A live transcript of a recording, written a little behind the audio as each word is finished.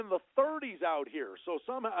in the 30s out here. So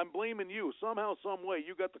somehow I'm blaming you. Somehow, some way,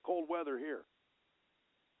 you got the cold weather here.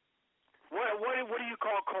 What do you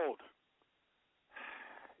call cold?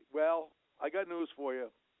 Well, I got news for you.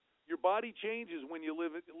 Your body changes when you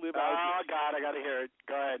live out here. Oh God, I got to hear it.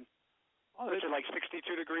 Go ahead. Oh, Is it like 62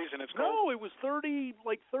 degrees and it's cold? No, it was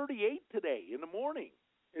 38 today in the morning.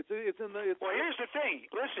 It's in the. Well, here's the thing.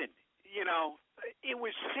 Listen, it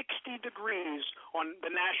was 60 degrees on the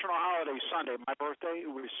national holiday Sunday, my birthday.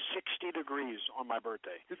 It was 60 degrees on my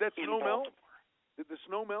birthday. Did that snow melt? Baltimore. Did the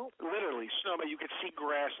snow melt? Literally, snow, but you could see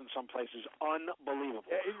grass in some places. Unbelievable.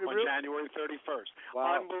 On really? January 31st.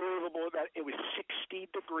 Wow. Unbelievable that it was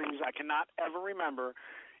 60 degrees. I cannot ever remember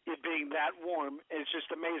it being that warm. It's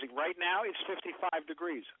just amazing. Right now, it's 55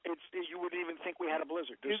 degrees. You wouldn't even think we had a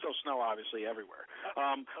blizzard. There's still snow, obviously, everywhere.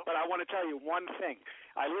 But I want to tell you one thing.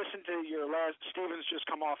 I listened to your last, Stevens just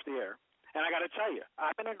come off the air, and I got to tell you,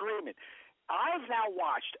 I'm in agreement. I've now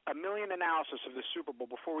watched a million analysis of the Super Bowl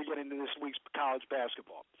before we get into this week's college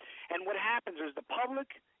basketball. And what happens is the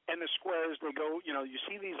public and the squares, they go, you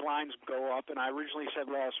see these lines go up, and I originally said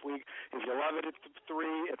last week, if you love it at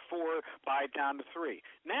 3, at 4, buy it down to 3.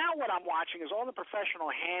 Now what I'm watching is all the professional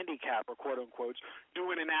handicapper, quote-unquote,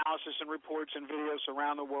 doing analysis and reports and videos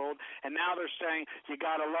around the world, and now they're saying you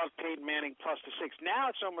got to love Peyton Manning plus the 6. Now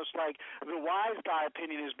it's almost like the wise guy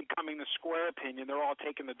opinion is becoming the square opinion. They're all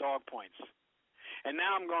taking the dog points. And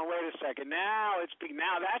now I'm going, wait a second, now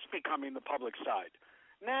that's becoming the public side.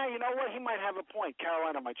 Now, you know what? He might have a point.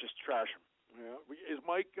 Carolina might just trash him. Yeah. Is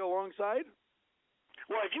Mike alongside?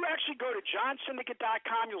 Well, if you actually go to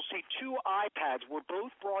johnsyndicate.com, you'll see 2 iPads. We're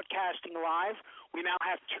both broadcasting live. We now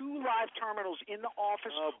have 2 live terminals in the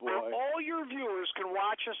office where all your viewers can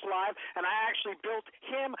watch us live. And I actually built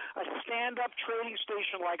him a stand-up trading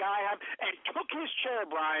station like I have and took his chair,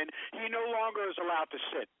 Brian. He no longer is allowed to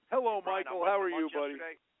sit. Hello, Michael. How are you, buddy?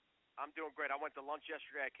 I'm doing great. I went to lunch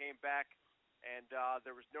yesterday. I came back, and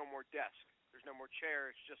there was no more desk. There's no more chair.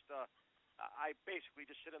 It's just I basically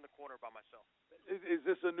just sit in the corner by myself. Is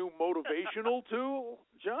this a new motivational tool,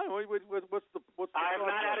 John? What's the? I have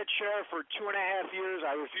not had a chair for 2.5 years.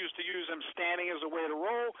 I refuse to use them standing as a way to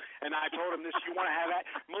roll, and I told him this: you want to have that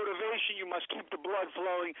motivation, you must keep the blood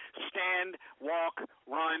flowing. Stand, walk,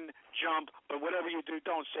 run, jump, but whatever you do,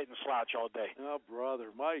 don't sit and slouch all day. Oh, brother,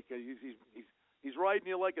 Mike, he's riding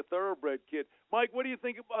you like a thoroughbred kid. Mike, what do you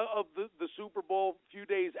think of the Super Bowl? A few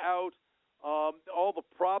days out. All the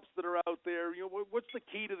props that are out there. What's the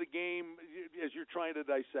key to the game as you're trying to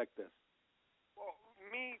dissect this? Well,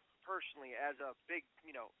 me personally, as a big,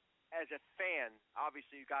 as a fan,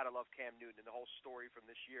 obviously you got to love Cam Newton and the whole story from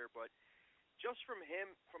this year. But just from him,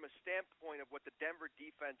 from a standpoint of what the Denver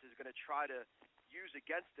defense is going to try to use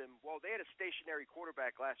against him, well, they had a stationary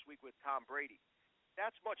quarterback last week with Tom Brady.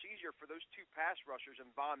 That's much easier for those 2 pass rushers and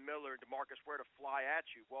Von Miller and DeMarcus Ware to fly at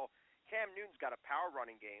you. Well, Cam Newton's got a power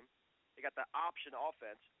running game. They got the option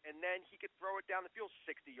offense, and then he could throw it down the field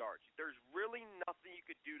 60 yards. There's really nothing you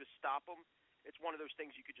could do to stop him. It's one of those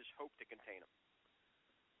things you could just hope to contain him.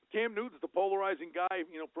 Cam Newton's the polarizing guy,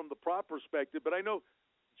 from the prop perspective. But I know,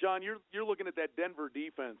 John, you're looking at that Denver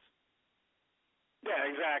defense. Yeah,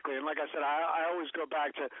 exactly. And like I said, I always go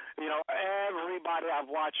back to, everybody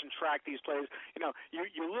I've watched and tracked these plays.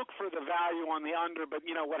 You look for the value on the under, but,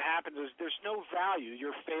 what happens is there's no value,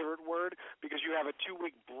 your favorite word, because you have a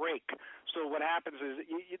 2-week break. So what happens is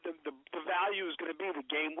the value is going to be the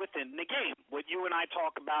game within the game, what you and I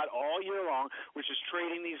talk about all year long, which is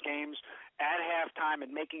trading these games at halftime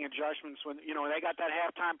and making adjustments. When, they got that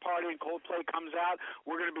halftime party and Coldplay comes out,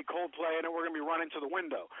 we're going to be Coldplay and we're going to be running to the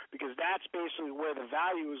window because that's basically where the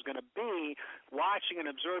value is going to be, watching and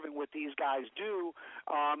observing what these guys do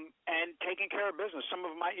and taking care of business. Some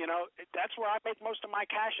of my, that's where I make most of my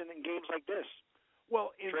cash in games like this.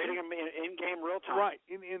 Well, trading them in game real time. Right.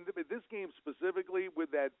 In this game specifically,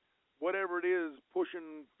 with that whatever it is,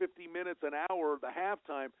 pushing 50 minutes an hour, the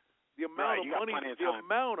halftime, the amount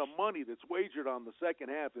of money that's wagered on the second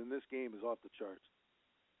half in this game is off the charts.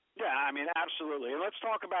 Yeah, absolutely. And let's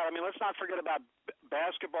talk about, let's not forget about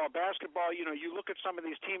basketball. Basketball, you look at some of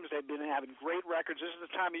these teams, they've been having great records. This is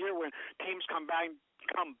the time of year when teams come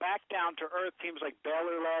back down to earth. Teams like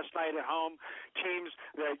Baylor last night at home, teams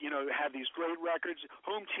that, have these great records.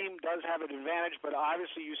 Home team does have an advantage, but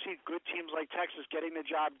obviously you see good teams like Texas getting the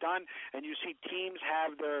job done, and you see teams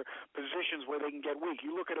have their positions where they can get weak.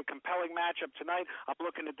 You look at a compelling matchup tonight. I'm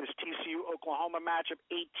looking at this TCU-Oklahoma matchup,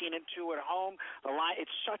 18-2 at home. The line,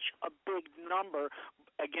 it's such a big number,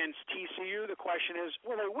 against TCU. The question is,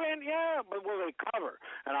 will they win? Yeah, but will they cover?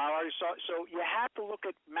 And I already saw. So you have to look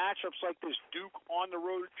at matchups like this. Duke on the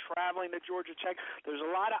road, traveling to Georgia Tech. There's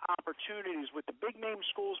a lot of opportunities with the big name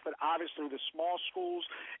schools, but obviously the small schools.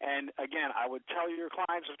 And again, I would tell your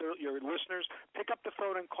clients, if they're your listeners, pick up the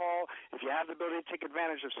phone and call. If you have the ability to take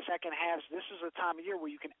advantage of second halves, this is a time of year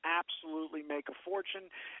where you can absolutely make a fortune.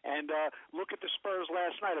 And look at the Spurs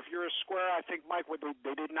last night. If you're a square, I think, Mike,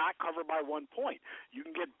 they did not cover by 1 point. You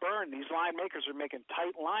can get burned. These line makers are making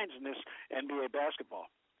tight lines in this NBA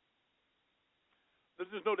basketball.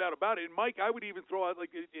 There's no doubt about it. And, Mike, I would even throw out, like,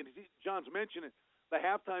 and John's mentioned it, the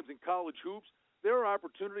halftimes in college hoops. There are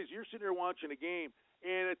opportunities. You're sitting there watching a game,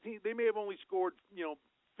 and a team, they may have only scored,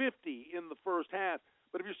 50 in the first half.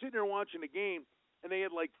 But if you're sitting there watching a game, and they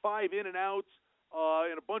had, like, 5 in and outs,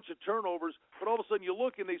 and a bunch of turnovers, but all of a sudden you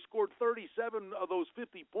look and they scored 37 of those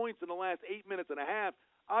 50 points in the last 8 minutes and a half.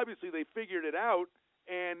 Obviously they figured it out,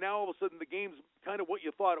 and now all of a sudden the game's kind of what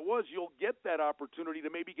you thought it was. You'll get that opportunity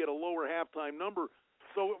to maybe get a lower halftime number.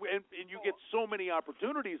 So and you get so many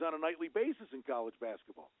opportunities on a nightly basis in college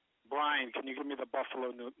basketball. Brian, can you give me the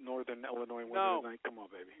Buffalo Northern Illinois winner tonight? Come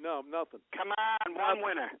on, baby. No, nothing. Come on, one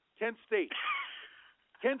winner. Kent State.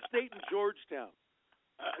 Kent State and Georgetown.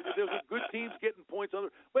 There's some good teams getting points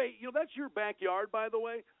on. Wait, that's your backyard, by the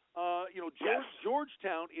way. Yes.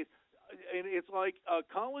 Georgetown it's like a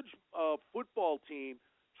college football team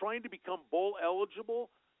trying to become bowl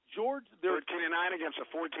eligible. They're 13-9 against a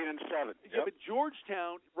 14-7. Yeah, but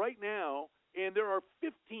Georgetown right now, and there are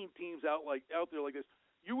 15 teams out there like this.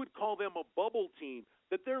 You would call them a bubble team.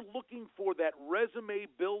 That they're looking for that resume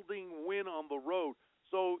building win on the road.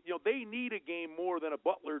 So they need a game more than a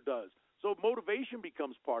Butler does. So motivation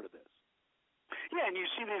becomes part of this. Yeah, and you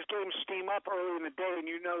see these games steam up early in the day, and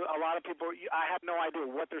a lot of people, I have no idea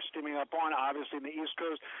what they're steaming up on. Obviously, in the East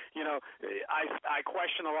Coast, I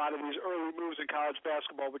question a lot of these early moves in college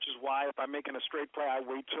basketball, which is why if I'm making a straight play, I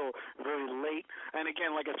wait till very late. And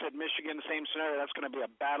again, like I said, Michigan, same scenario. That's going to be a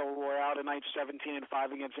battle royale tonight, 17-5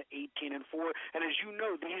 against 18-4. And as you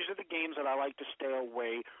know, these are the games that I like to stay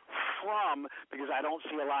away from because I don't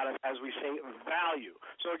see a lot of, as we say, value.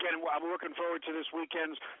 So again, I'm looking forward to this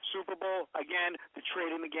weekend's Super Bowl. Again, the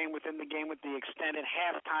trading the game within the game with the extended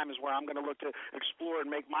halftime is where I'm going to look to explore and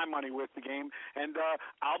make my money with the game. And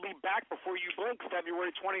I'll be back before you blink,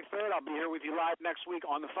 February 23rd. I'll be here with you live next week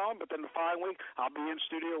on the phone, but then the following week I'll be in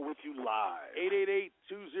studio with you live.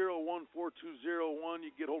 888-201-4201.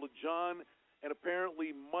 You get hold of John and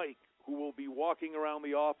apparently Mike, who will be walking around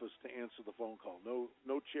the office to answer the phone call.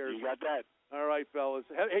 No chairs. You got that. All right, fellas.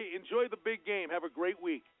 Hey, enjoy the big game. Have a great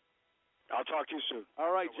week. I'll talk to you soon.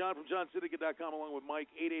 All right, John from JohnSyndicate.com along with Mike,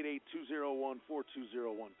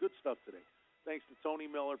 888-201-4201. Good stuff today. Thanks to Tony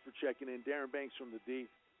Miller for checking in, Darren Banks from the D,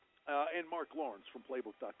 and Mark Lawrence from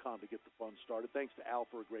Playbook.com to get the fun started. Thanks to Al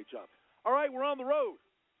for a great job. All right, we're on the road.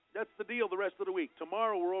 That's the deal the rest of the week.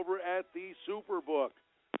 Tomorrow we're over at the Superbook.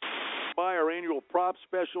 By our annual prop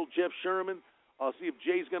special, Jeff Sherman. I'll see if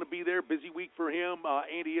Jay's going to be there. Busy week for him.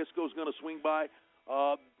 Andy Isco's going to swing by.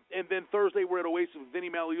 And then Thursday, we're at Oasis with Vinny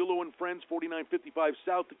Maliulo and friends, 4955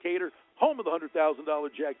 South Decatur, home of the $100,000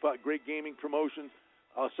 jackpot. Great gaming promotions.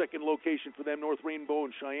 Second location for them, North Rainbow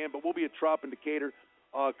and Cheyenne. But we'll be at Trop in Decatur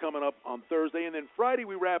coming up on Thursday. And then Friday,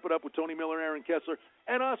 we wrap it up with Tony Miller, Aaron Kessler,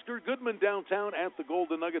 and Oscar Goodman downtown at the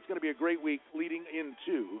Golden Nugget. It's going to be a great week leading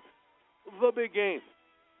into the big game.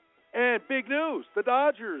 And big news, the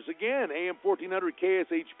Dodgers, again, AM 1400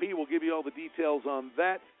 KSHP. We'll give you all the details on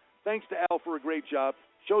that. Thanks to Al for a great job.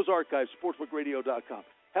 Show's archive, sportsbookradio.com.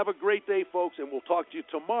 Have a great day, folks, and we'll talk to you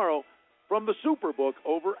tomorrow from the Superbook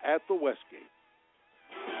over at the Westgate.